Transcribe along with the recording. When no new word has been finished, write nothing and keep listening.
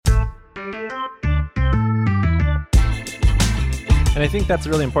And I think that's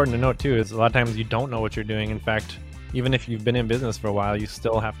really important to note too, is a lot of times you don't know what you're doing. In fact, even if you've been in business for a while, you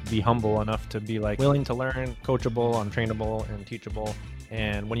still have to be humble enough to be like willing to learn, coachable, untrainable, and teachable.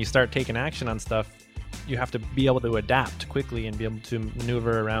 And when you start taking action on stuff, you have to be able to adapt quickly and be able to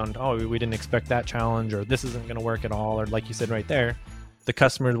maneuver around, oh, we didn't expect that challenge, or this isn't going to work at all. Or like you said right there, the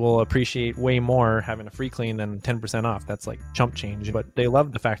customers will appreciate way more having a free clean than 10% off. That's like chump change. But they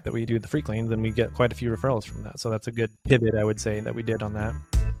love the fact that we do the free cleans and we get quite a few referrals from that. So that's a good pivot, I would say, that we did on that.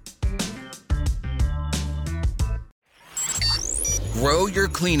 Grow your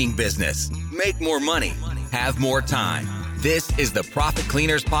cleaning business. Make more money. Have more time. This is the Profit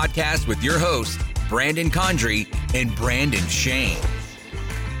Cleaners Podcast with your hosts, Brandon Condry and Brandon Shane.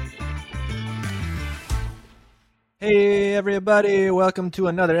 Hey everybody, welcome to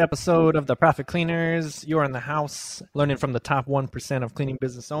another episode of the Profit Cleaners. You're in the house learning from the top 1% of cleaning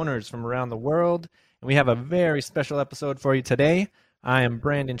business owners from around the world. And we have a very special episode for you today. I am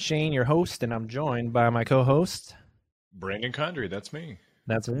Brandon Shane, your host, and I'm joined by my co-host, Brandon Condry. That's me.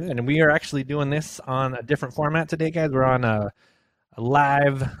 That's right. And we are actually doing this on a different format today, guys. We're on a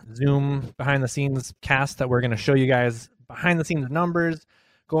live Zoom behind the scenes cast that we're going to show you guys behind the scenes numbers,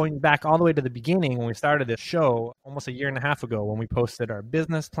 going back all the way to the beginning when we started this show almost a year and a half ago when we posted our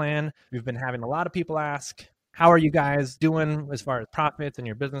business plan. We've been having a lot of people ask, how are you guys doing as far as profits and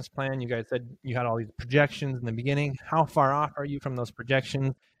your business plan? You guys said you had all these projections in the beginning. How far off are you from those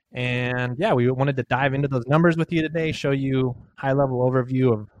projections? And yeah, we wanted to dive into those numbers with you today, show you high-level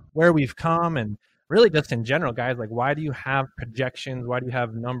overview of where we've come and really just in general, guys, like why do you have projections? Why do you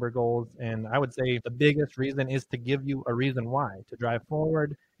have number goals? And I would say the biggest reason is to give you a reason why, to drive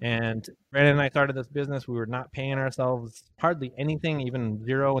forward. And Brandon and I started this business. We were not paying ourselves hardly anything, even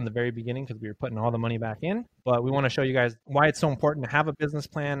zero in the very beginning because we were putting all the money back in. But we want to show you guys why it's so important to have a business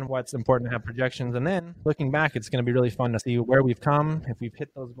plan, why it's important to have projections. And then looking back, it's going to be really fun to see where we've come, if we've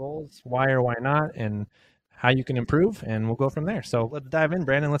hit those goals, why or why not, and how you can improve, and we'll go from there. So let's dive in,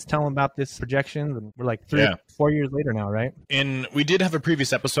 Brandon. Let's tell them about this projections. And we're like 4 years later now, right? And we did have a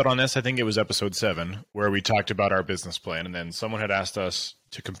previous episode on this. I think it was episode 7, where we talked about our business plan. And then someone had asked us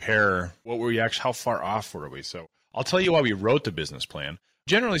to compare what were we actually, how far off were we? So I'll tell you why we wrote the business plan.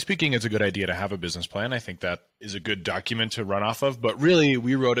 Generally speaking, it's a good idea to have a business plan. I think that is a good document to run off of. But really,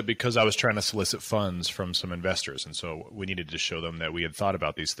 we wrote it because I was trying to solicit funds from some investors. And so we needed to show them that we had thought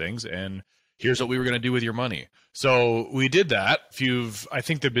about these things and here's what we were going to do with your money. So we did that. I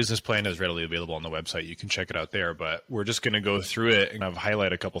think the business plan is readily available on the website. You can check it out there, but we're just going to go through it and I've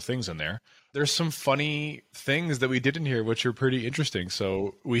highlighted a couple things in there. There's some funny things that we did in here, which are pretty interesting.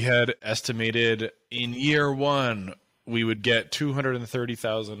 So we had estimated in year 1, we would get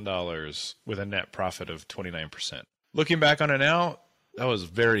 $230,000 with a net profit of 29%. Looking back on it now, that was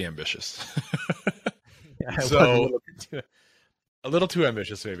very ambitious. Yeah, a little too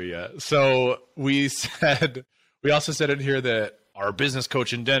ambitious, maybe, yeah. So we also said in here that our business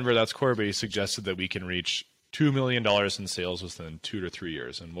coach in Denver, that's Corby, suggested that we can reach $2 million in sales within 2 to 3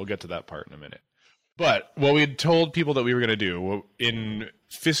 years. And we'll get to that part in a minute. But what we had told people that we were going to do in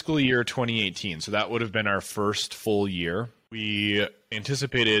fiscal year 2018, so that would have been our first full year, we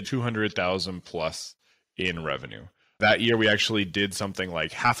anticipated 200,000 plus in revenue. That year, we actually did something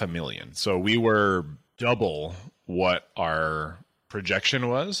like $500,000. So we were double what our projection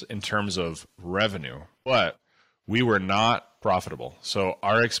was in terms of revenue, but we were not profitable. So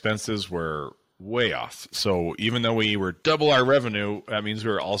our expenses were way off. So even though we were double our revenue, that means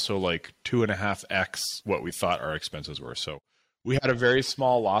we were also like 2.5x what we thought our expenses were. So we had a very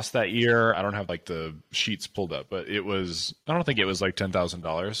small loss that year. I don't have like the sheets pulled up, but I don't think it was like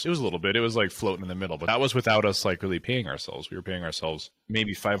 $10,000. It was a little bit. It was like floating in the middle, but that was without us like really paying ourselves. We were paying ourselves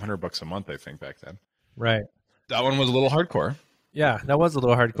maybe $500 a month, I think, back then. Right. That one was a little hardcore. Yeah, that was a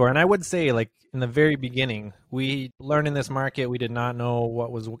little hardcore. And I would say, like, in the very beginning, we learned in this market, we did not know what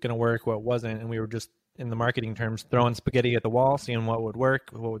was going to work, what wasn't. And we were just, in the marketing terms, throwing spaghetti at the wall, seeing what would work,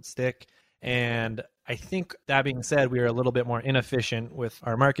 what would stick. And I think that being said, we were a little bit more inefficient with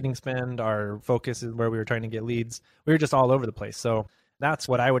our marketing spend. Our focus is where we were trying to get leads. We were just all over the place. So that's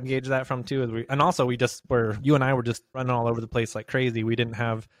what I would gauge that from too. And also you and I were just running all over the place like crazy. We didn't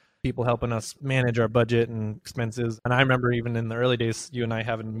have people helping us manage our budget and expenses. And I remember even in the early days, you and I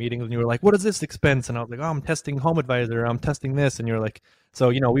having meetings and you were like, what is this expense? And I was like, oh, I'm testing HomeAdvisor. I'm testing this. And you're like, so,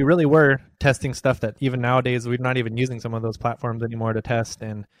 we really were testing stuff that even nowadays, we're not even using some of those platforms anymore to test.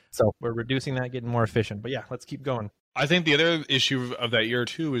 And so we're reducing that, getting more efficient. But yeah, let's keep going. I think the other issue of that year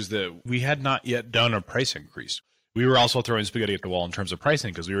too is that we had not yet done a price increase. we were also throwing spaghetti at the wall in terms of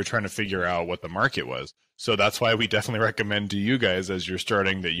pricing because we were trying to figure out what the market was. So that's why we definitely recommend to you guys as you're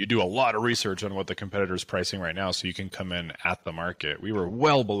starting that you do a lot of research on what the competitor's pricing right now so you can come in at the market. We were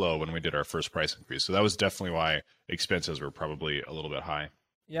well below when we did our first price increase. So that was definitely why expenses were probably a little bit high.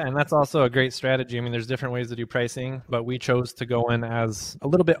 Yeah, and that's also a great strategy. I mean, there's different ways to do pricing, but we chose to go in as a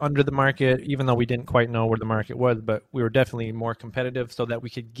little bit under the market, even though we didn't quite know where the market was, but we were definitely more competitive so that we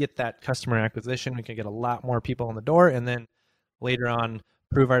could get that customer acquisition. We could get a lot more people in the door, and then later on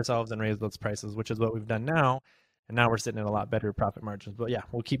prove ourselves and raise those prices, which is what we've done now. And now we're sitting at a lot better profit margins. But yeah,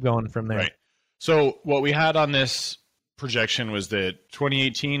 we'll keep going from there. Right. So what we had on this projection was that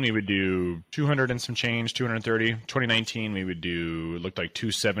 2018 we would do 200 and some change, 230. 2019 we would do, it looked like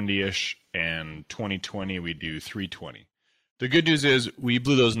 270-ish, and 2020 we'd do 320. The good news is we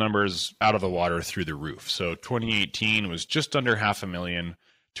blew those numbers out of the water through the roof. So 2018 was just under 500,000.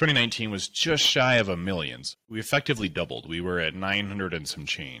 2019 was just shy of $1 million. We effectively doubled. We were at 900 and some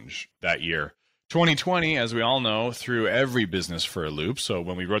change that year. 2020, as we all know, threw every business for a loop. So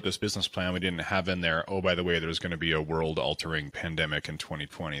when we wrote this business plan, we didn't have in there, oh, by the way, there's going to be a world-altering pandemic in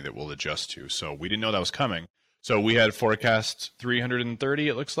 2020 that we'll adjust to. So we didn't know that was coming. So we had forecast 330,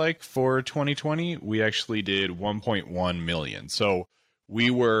 it looks like, for 2020. We actually did 1.1 million. So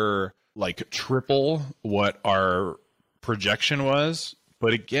we were like triple what our projection was.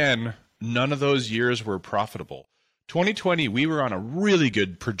 But again, none of those years were profitable. 2020, we were on a really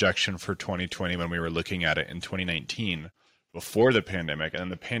good projection for 2020 when we were looking at it in 2019 before the pandemic, and then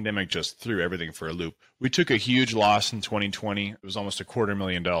the pandemic just threw everything for a loop. We took a huge loss in 2020. It was almost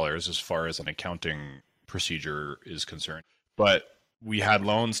 $250,000 as far as an accounting procedure is concerned. But we had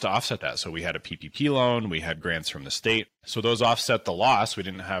loans to offset that. So we had a PPP loan, we had grants from the state. So those offset the loss. We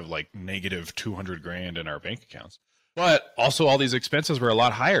didn't have like negative $200,000 in our bank accounts. But also all these expenses were a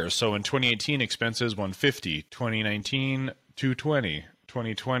lot higher. So in 2018, expenses 150, 2019, 220,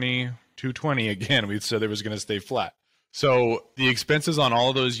 2020, 220 again. We said it was going to stay flat. So the expenses on all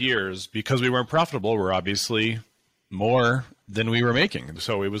of those years, because we weren't profitable, were obviously more than we were making.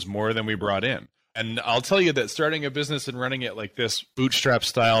 So it was more than we brought in. And I'll tell you that starting a business and running it like this bootstrap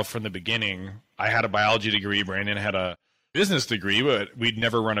style from the beginning, I had a biology degree, Brandon had a business degree, but we'd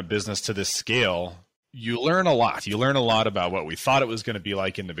never run a business to this scale. You learn a lot. You learn a lot about what we thought it was going to be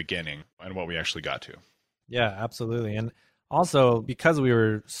like in the beginning and what we actually got to. Yeah, absolutely. And also, because we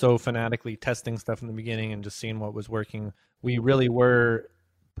were so fanatically testing stuff in the beginning and just seeing what was working, we really were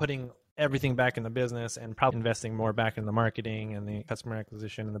putting everything back in the business and probably investing more back in the marketing and the customer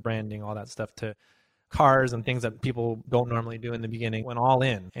acquisition and the branding, all that stuff to cars and things that people don't normally do in the beginning. Went all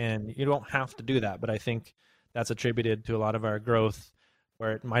in. And you don't have to do that. But I think that's attributed to a lot of our growth,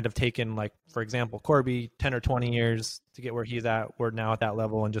 where it might have taken, like, for example, Corby 10 or 20 years to get where he's at. We're now at that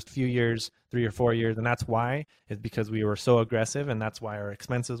level in just a few years, 3 or 4 years. And that's why, is because we were so aggressive, and that's why our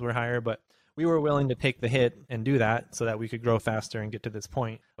expenses were higher. But we were willing to take the hit and do that so that we could grow faster and get to this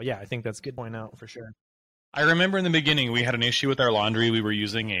point. But yeah, I think that's a good point out for sure. I remember in the beginning, we had an issue with our laundry. We were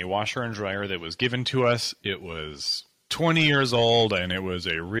using a washer and dryer that was given to us. It was 20 years old, and it was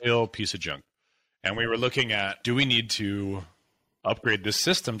a real piece of junk. And we were looking at, do we need to upgrade this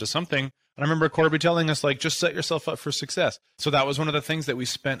system to something? And I remember Corby telling us, like, just set yourself up for success. So that was one of the things that we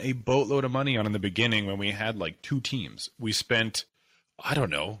spent a boatload of money on in the beginning when we had like 2 teams. We spent, I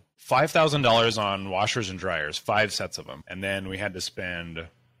don't know, $5,000 on washers and dryers, 5 sets of them. And then we had to spend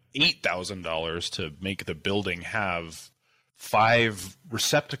 $8,000 to make the building have 5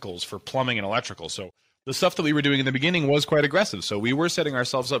 receptacles for plumbing and electrical. So the stuff that we were doing in the beginning was quite aggressive. So we were setting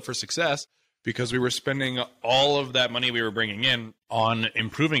ourselves up for success, because we were spending all of that money we were bringing in on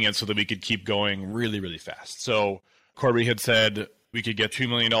improving it so that we could keep going really, really fast. So Corby had said we could get $2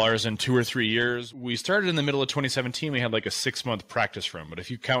 million in 2 or 3 years. We started in the middle of 2017. We had like a 6-month practice run. But if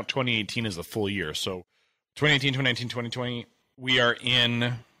you count 2018 as the full year, so 2018, 2019, 2020, we are in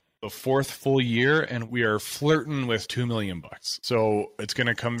the 4th full year, and we are flirting with $2 million. So it's going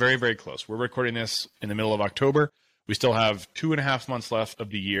to come very, very close. We're recording this in the middle of October. We still have 2.5 months left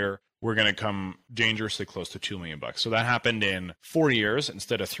of the year. We're going to come dangerously close to $2 million. So that happened in 4 years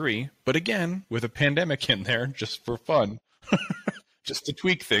instead of 3. But again, with a pandemic in there, just for fun, just to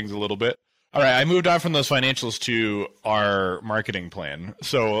tweak things a little bit. All right, I moved on from those financials to our marketing plan.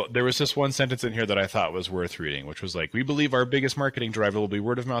 So there was this one sentence in here that I thought was worth reading, which was like, we believe our biggest marketing driver will be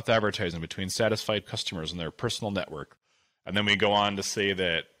word-of-mouth advertising between satisfied customers and their personal network. And then we go on to say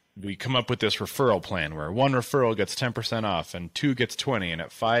that we come up with this referral plan where 1 referral gets 10% off and 2 gets 20, and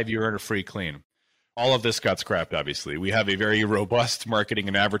at 5 you earn a free clean. All of this got scrapped, obviously. We have a very robust marketing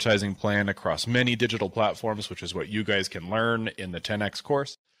and advertising plan across many digital platforms, which is what you guys can learn in the 10X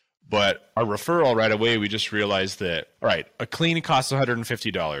course. But our referral right away, we just realized that, all right, a clean costs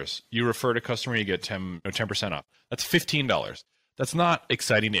 $150. You refer to customer, you get 10% off. That's $15. That's not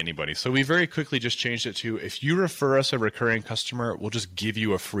exciting to anybody. So we very quickly just changed it to, if you refer us a recurring customer, we'll just give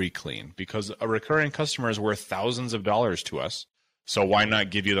you a free clean, because a recurring customer is worth thousands of dollars to us. So why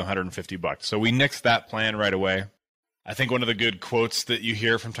not give you the $150? So we nixed that plan right away. I think one of the good quotes that you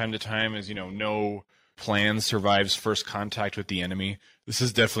hear from time to time is, no plan survives first contact with the enemy. This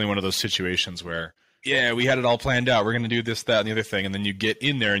is definitely one of those situations where, yeah, we had it all planned out. We're going to do this, that, and the other thing. And then you get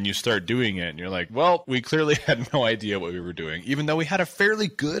in there and you start doing it. And you're like, well, we clearly had no idea what we were doing, even though we had a fairly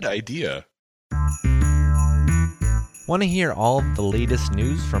good idea. Want to hear all the latest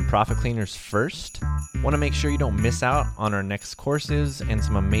news from Profit Cleaners first? Want to make sure you don't miss out on our next courses and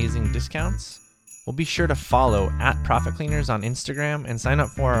some amazing discounts? Well, be sure to follow at Profit Cleaners on Instagram and sign up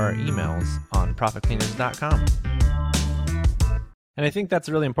for our emails on profitcleaners.com. And I think that's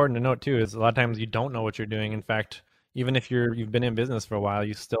really important to note too, is a lot of times you don't know what you're doing. In fact, even if you've been in business for a while,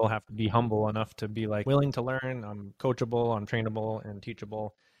 you still have to be humble enough to be like willing to learn. I'm coachable, I'm trainable and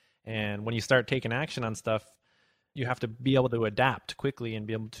teachable. And when you start taking action on stuff, you have to be able to adapt quickly and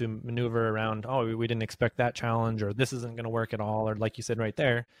be able to maneuver around, oh, we didn't expect that challenge, or this isn't going to work at all. Or like you said right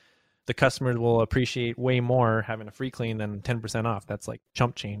there, the customers will appreciate way more having a free clean than 10% off. That's like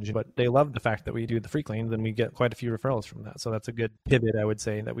chump change. But they love the fact that we do the free cleans and we get quite a few referrals from that. So that's a good pivot, I would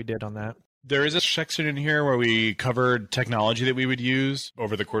say, that we did on that. There is a section in here where we covered technology that we would use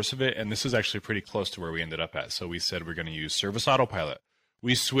over the course of it. And this is actually pretty close to where we ended up at. So we said we're going to use Service Autopilot.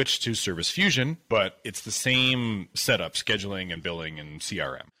 We switched to Service Fusion, but it's the same setup, scheduling and billing and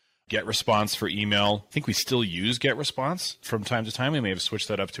CRM. GetResponse for email. I think we still use GetResponse from time to time. We may have switched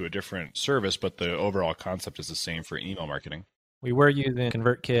that up to a different service, but the overall concept is the same for email marketing. We were using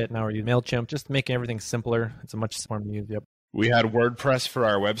ConvertKit, now we're using MailChimp, just making everything simpler. It's a much simpler to use. Yep. We had WordPress for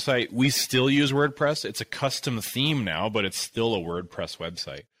our website. We still use WordPress. It's a custom theme now, but it's still a WordPress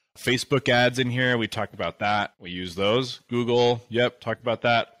website. Facebook ads in here, we talked about that. We use those. Google, yep, talked about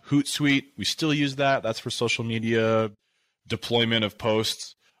that. Hootsuite, we still use that. That's for social media, deployment of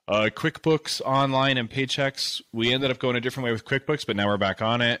posts. QuickBooks Online and Paychex, we ended up going a different way with QuickBooks, but now we're back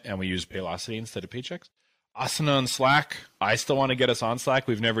on it, and we use Paylocity instead of Paychex. Asana and Slack, I still want to get us on Slack.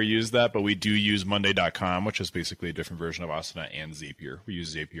 We've never used that, but we do use Monday.com, which is basically a different version of Asana, and Zapier. We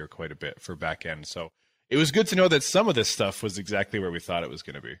use Zapier quite a bit for back end, so it was good to know that some of this stuff was exactly where we thought it was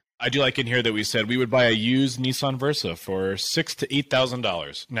going to be. I do like in here that we said we would buy a used Nissan Versa for $6,000 to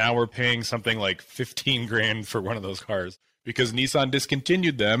 $8,000. Now we're paying something like $15,000 for one of those cars, because Nissan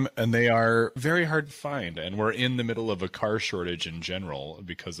discontinued them and they are very hard to find. And we're in the middle of a car shortage in general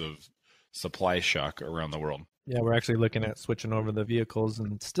because of supply shock around the world. Yeah, we're actually looking at switching over the vehicles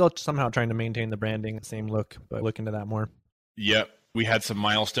and still somehow trying to maintain the branding, same look, but look into that more. Yep. We had some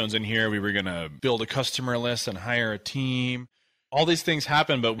milestones in here. We were going to build a customer list and hire a team. All these things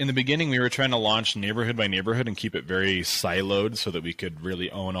happened, but in the beginning, we were trying to launch neighborhood by neighborhood and keep it very siloed so that we could really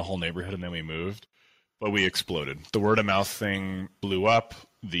own a whole neighborhood, and then we moved. But we exploded. The word of mouth thing blew up.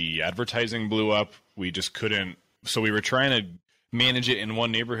 The advertising blew up. We just couldn't. So we were trying to manage it in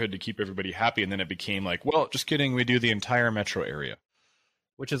one neighborhood to keep everybody happy. And then it became like, well, just kidding. We do the entire metro area.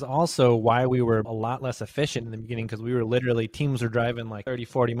 Which is also why we were a lot less efficient in the beginning, because we were literally, teams were driving like 30,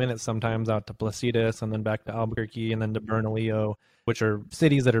 40 minutes sometimes out to Placitas and then back to Albuquerque and then to Bernalillo, which are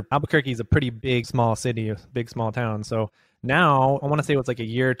cities that are, Albuquerque is a pretty big, small city, a big, small town. So now, I want to say it was like a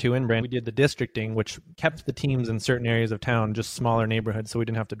year or two in, Brand, we did the districting, which kept the teams in certain areas of town, just smaller neighborhoods, so we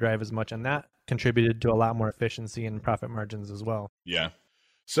didn't have to drive as much. And that contributed to a lot more efficiency and profit margins as well. Yeah.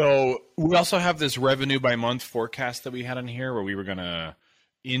 So we also have this revenue by month forecast that we had in here where we were going to,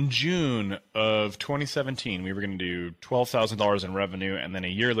 in June of 2017, we were going to do $12,000 in revenue. And then a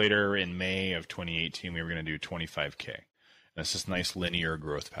year later, in May of 2018, we were going to do $25K. And it's this nice linear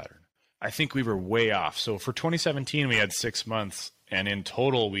growth pattern. I think we were way off. So for 2017, we had 6 months, and in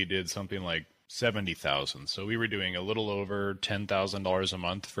total, we did something like $70,000. So we were doing a little over $10,000 a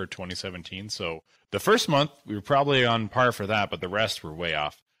month for 2017. So the first month, we were probably on par for that, but the rest were way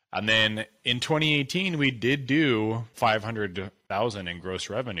off. And then in 2018, we did do $500,000 in gross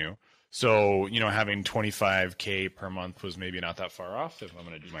revenue. So, having $25K per month was maybe not that far off. If I'm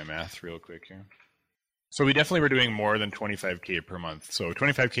going to do my math real quick here. So we definitely were doing more than $25K per month. So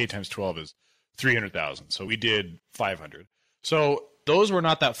 $25K times 12 is $300,000. So we did $500. So those were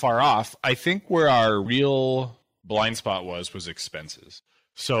not that far off. I think where our real blind spot was expenses.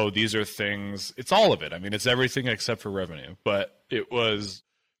 So these are things, it's all of it. I mean, it's everything except for revenue. But it was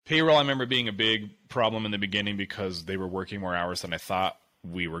payroll, I remember being a big problem in the beginning because they were working more hours than I thought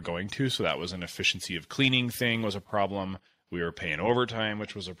we were going to. So that was an efficiency of cleaning thing was a problem. We were paying overtime,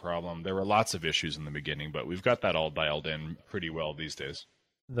 which was a problem. There were lots of issues in the beginning, but we've got that all dialed in pretty well these days.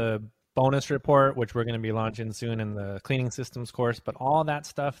 The bonus report, which we're going to be launching soon in the cleaning systems course, but all that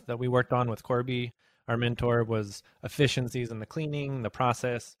stuff that we worked on with Corby, our mentor, was efficiencies in the cleaning, the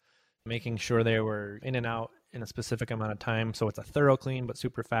process, making sure they were in and out in a specific amount of time. So it's a thorough clean, but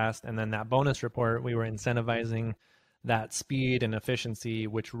super fast. And then that bonus report, we were incentivizing that speed and efficiency,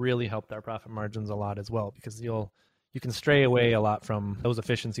 which really helped our profit margins a lot as well, because you can stray away a lot from those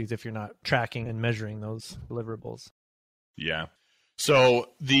efficiencies if you're not tracking and measuring those deliverables. Yeah. So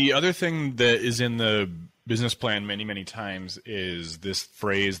the other thing that is in the business plan many, many times is this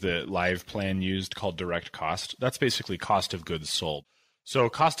phrase that LivePlan used called direct cost. That's basically cost of goods sold. So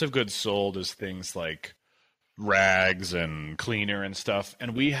cost of goods sold is things like rags and cleaner and stuff.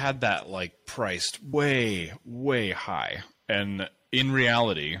 And we had that like priced way, way high. And in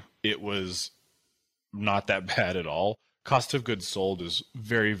reality, it was not that bad at all. Cost of goods sold is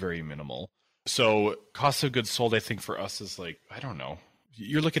very, very minimal. So cost of goods sold, I think for us is like, I don't know,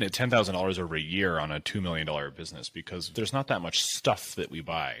 you're looking at $10,000 over a year on a $2 million business, because there's not that much stuff that we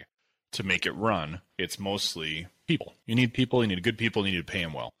buy to make it run. It's mostly people. You need people, you need good people, you need to pay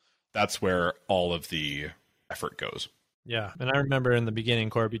them well. That's where all of the effort goes. Yeah. And I remember in the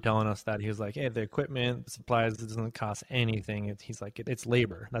beginning, Corby telling us that he was like, hey, the equipment, the supplies, it doesn't cost anything. He's like, it's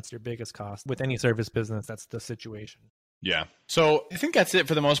labor. That's your biggest cost. With any service business, that's the situation. Yeah. So I think that's it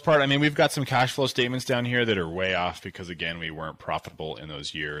for the most part. I mean, we've got some cash flow statements down here that are way off because, again, we weren't profitable in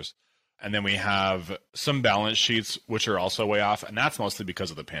those years. And then we have some balance sheets, which are also way off. And that's mostly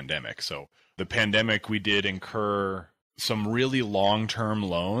because of the pandemic. So the pandemic, we did incur some really long-term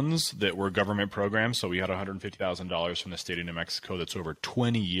loans that were government programs. So we had $150,000 from the state of New Mexico that's over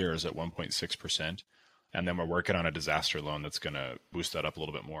 20 years at 1.6%. And then we're working on a disaster loan that's going to boost that up a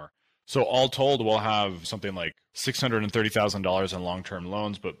little bit more. So all told, we'll have something like $630,000 in long-term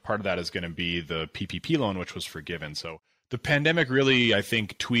loans, but part of that is going to be the PPP loan, which was forgiven. So the pandemic really, I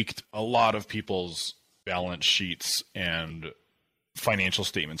think, tweaked a lot of people's balance sheets and financial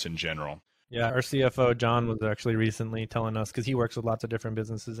statements in general. Yeah, our CFO, John, was actually recently telling us, because he works with lots of different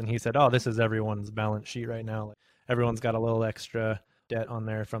businesses, and he said, oh, this is everyone's balance sheet right now. Like, everyone's got a little extra debt on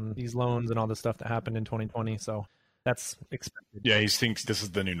there from these loans and all the stuff that happened in 2020. So that's expected. Yeah, he thinks this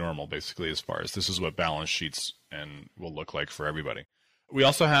is the new normal, basically, as far as this is what balance sheets and will look like for everybody. We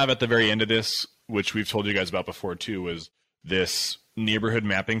also have at the very end of this, which we've told you guys about before too, was this neighborhood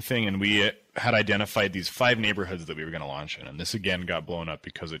mapping thing. And we had identified these 5 neighborhoods that we were going to launch in. And this, again, got blown up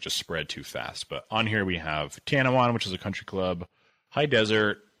because it just spread too fast. But on here we have Tanawan, which is a country club, High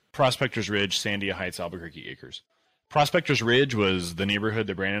Desert, Prospectors Ridge, Sandia Heights, Albuquerque Acres. Prospectors Ridge was the neighborhood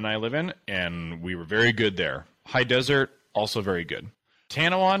that Brandon and I live in, and we were very good there. High Desert, also very good.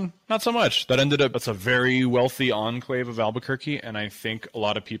 Tanawan, not so much. That's a very wealthy enclave of Albuquerque, and I think a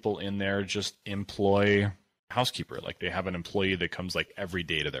lot of people in there just employ housekeeper. Like, they have an employee that comes like every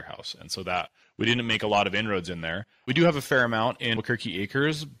day to their house. And so that we didn't make a lot of inroads in there. We do have a fair amount in Albuquerque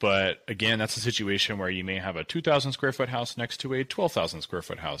Acres, but again, that's a situation where you may have a 2,000 square foot house next to a 12,000 square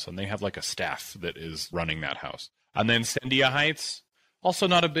foot house, and they have like a staff that is running that house. And then Sandia Heights, also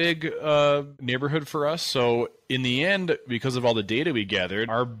not a big neighborhood for us. So in the end, because of all the data we gathered,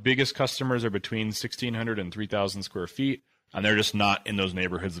 our biggest customers are between 1,600 and 3,000 square feet. And they're just not in those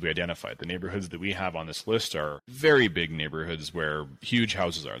neighborhoods that we identified. The neighborhoods that we have on this list are very big neighborhoods where huge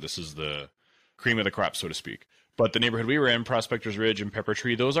houses are. This is the cream of the crop, so to speak. But the neighborhood we were in, Prospectors Ridge and Pepper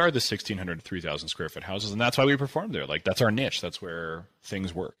Tree, those are the 1,600 to 3,000 square foot houses. And that's why we performed there. Like, that's our niche. That's where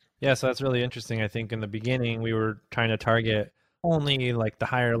things work. Yeah, so that's really interesting. I think in the beginning, we were trying to target only like the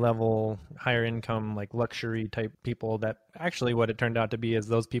higher level, higher income, like luxury type people. That actually what it turned out to be is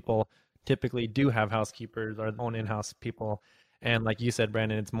those people typically do have housekeepers or own in-house people. And like you said,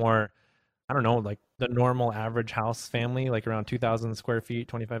 Brandon, it's more, I don't know, like the normal average house family, like around 2,000 square feet,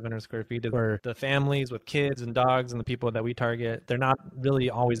 2,500 square feet, where the families with kids and dogs and the people that we target, they're not really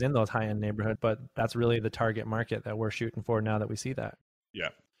always in those high-end neighborhoods, but that's really the target market that we're shooting for now that we see that. Yeah.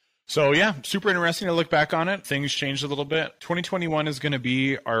 So yeah, super interesting to look back on it. Things changed a little bit. 2021 is going to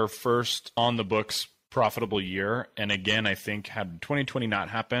be our first on the books profitable year. And again, I think had 2020 not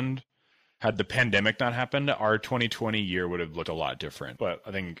happened, had the pandemic not happened, our 2020 year would have looked a lot different. But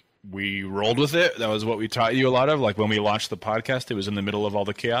I think we rolled with it. That was what we taught you a lot of. Like when we launched the podcast, it was in the middle of all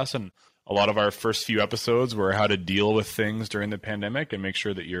the chaos. And a lot of our first few episodes were how to deal with things during the pandemic and make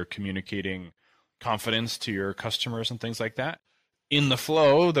sure that you're communicating confidence to your customers and things like that. In the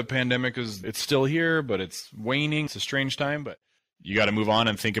flow, the pandemic it's still here, but it's waning. It's a strange time, but you got to move on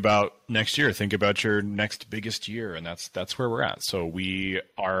and think about next year. Think about your next biggest year, and that's where we're at. So we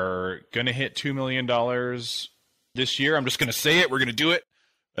are going to hit $2 million this year. I'm just going to say it. We're going to do it.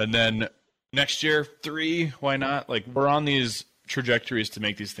 And then next year, 3, why not? Like, we're on these trajectories to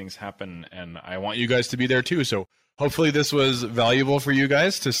make these things happen, and I want you guys to be there too. So hopefully this was valuable for you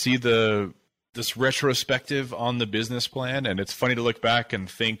guys to see this retrospective on the business plan. And it's funny to look back and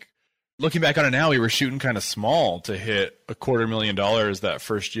think, looking back on it now, we were shooting kind of small to hit $250,000 that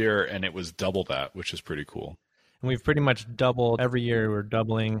first year, and it was double that, which is pretty cool. And we've pretty much doubled every year. We're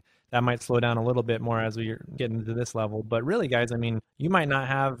doubling. That might slow down a little bit more as we get into this level. But really, guys, I mean, you might not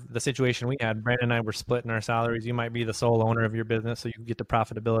have the situation we had. Brandon and I were splitting our salaries. You might be the sole owner of your business, so you can get to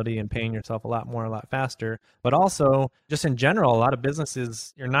profitability and paying yourself a lot more, a lot faster. But also, just in general, a lot of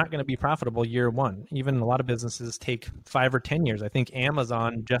businesses, you're not going to be profitable year one. Even a lot of businesses take 5 or 10 years. I think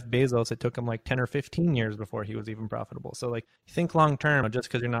Amazon, Jeff Bezos, it took him like 10 or 15 years before he was even profitable. So like, think long term. Just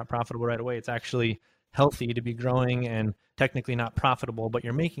because you're not profitable right away, it's actually healthy to be growing and technically not profitable, but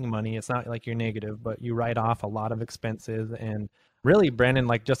you're making money. It's not like you're negative, but you write off a lot of expenses. And really, Brandon,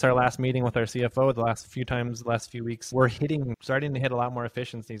 like just our last meeting with our CFO, the last few weeks, we're starting to hit a lot more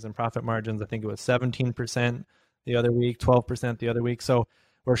efficiencies and profit margins. I think it was 17% the other week, 12% the other week. So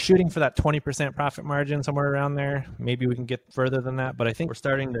we're shooting for that 20% profit margin, somewhere around there. Maybe we can get further than that, but I think we're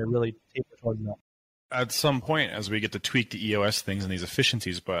starting to really take it towards that. At some point, as we get to tweak the EOS things and these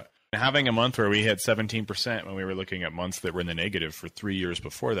efficiencies, but having a month where we hit 17% when we were looking at months that were in the negative for 3 years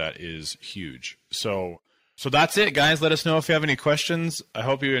before that is huge. So that's it, guys. Let us know if you have any questions. I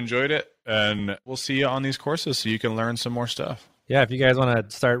hope you enjoyed it, and we'll see you on these courses so you can learn some more stuff. Yeah, if you guys want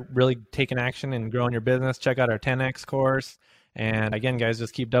to start really taking action and growing your business, check out our 10X course. And again, guys,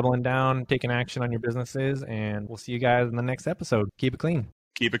 just keep doubling down, taking action on your businesses, and we'll see you guys in the next episode. Keep it clean.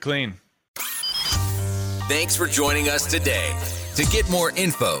 Keep it clean. Thanks for joining us today. To get more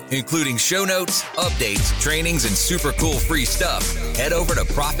info, including show notes, updates, trainings, and super cool free stuff, head over to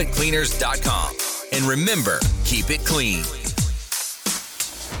ProfitCleaners.com. And remember, keep it clean.